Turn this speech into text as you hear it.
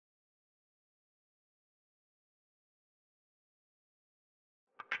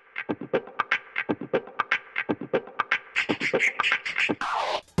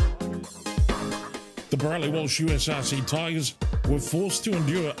The Borrelli Walsh USRC Tigers were forced to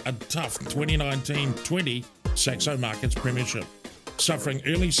endure a tough 2019-20 Saxo Markets Premiership, suffering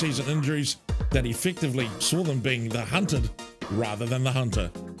early season injuries that effectively saw them being the hunted rather than the hunter.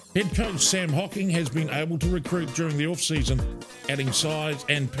 Head coach Sam Hocking has been able to recruit during the off-season, adding size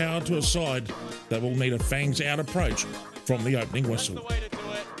and power to a side that will need a fangs-out approach from the opening whistle. That's the way to do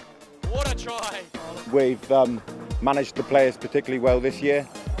it. What a try! We've managed the players particularly well this year,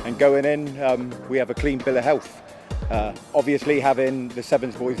 and going in, we have a clean bill of health. Obviously, having the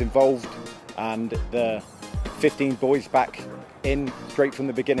Sevens boys involved and the 15 boys back in straight from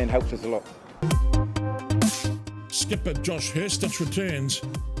the beginning helps us a lot. Skipper Josh Hurstich returns.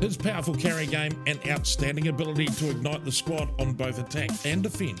 His powerful carry game and outstanding ability to ignite the squad on both attack and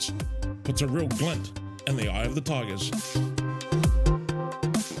defence puts a real glint in the eye of the Tigers.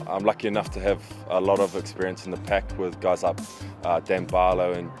 I'm lucky enough to have a lot of experience in the pack with guys like Dan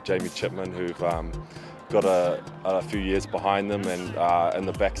Barlow and Jamie Chipman, who've got a few years behind them, and in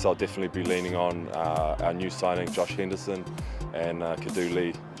the backs I'll definitely be leaning on our new signing Josh Henderson and Kadu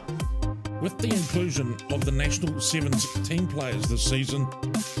Lee. With the inclusion of the National Sevens team players this season,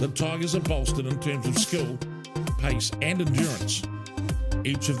 the Tigers are bolstered in terms of skill, pace and endurance.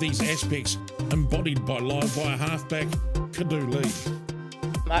 Each of these aspects embodied by live wire halfback Kadu Lee.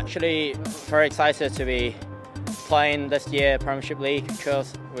 I'm actually very excited to be playing this year Premiership League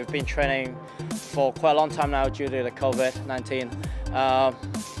because we've been training for quite a long time now due to the COVID-19.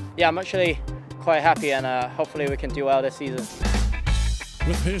 Yeah, I'm actually quite happy, and hopefully we can do well this season.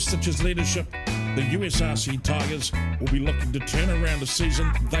 With Hurstich's leadership, the USRC Tigers will be looking to turn around a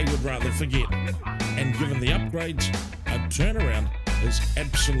season they would rather forget. And given the upgrades, a turnaround is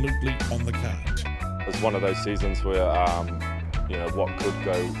absolutely on the cards. It's one of those seasons where you know, what could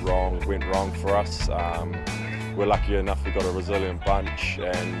go wrong went wrong for us. We're lucky enough we've got a resilient bunch,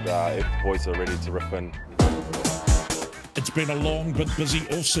 and the boys are ready to rip in. It's been a long but busy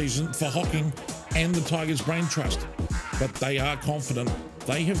off-season for Hocking and the Tigers Brain Trust, but they are confident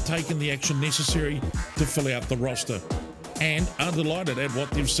they have taken the action necessary to fill out the roster and are delighted at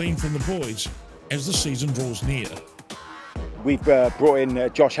what they've seen from the boys as the season draws near. We've brought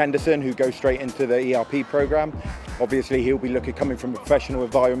in Josh Henderson, who goes straight into the ERP program. Obviously, he'll be looking, coming from a professional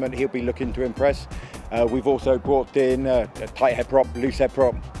environment, he'll be looking to impress. We've also brought in a tight head prop, loose head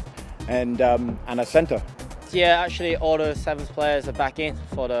prop, and a centre. Yeah, actually all the Sevens players are back in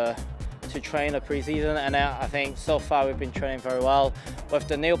to train the pre-season, and I think so far we've been training very well. With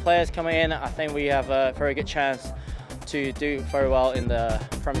the new players coming in, I think we have a very good chance to do very well in the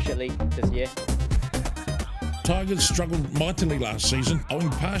Premiership League this year. Tigers struggled mightily last season, owing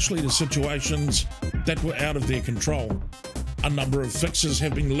partially to situations that were out of their control. A number of fixes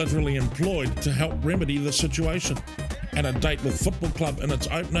have been literally employed to help remedy the situation, and a date with Football Club in its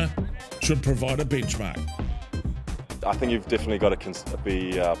opener should provide a benchmark. I think you've definitely got to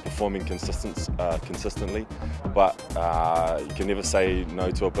be performing consistently, but you can never say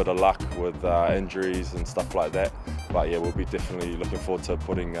no to a bit of luck with injuries and stuff like that. But yeah, we'll be definitely looking forward to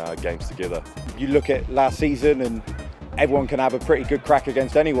putting games together. You look at last season and everyone can have a pretty good crack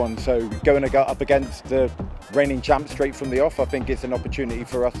against anyone, so going up against the reigning champs straight from the off, I think it's an opportunity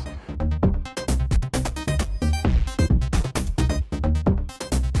for us.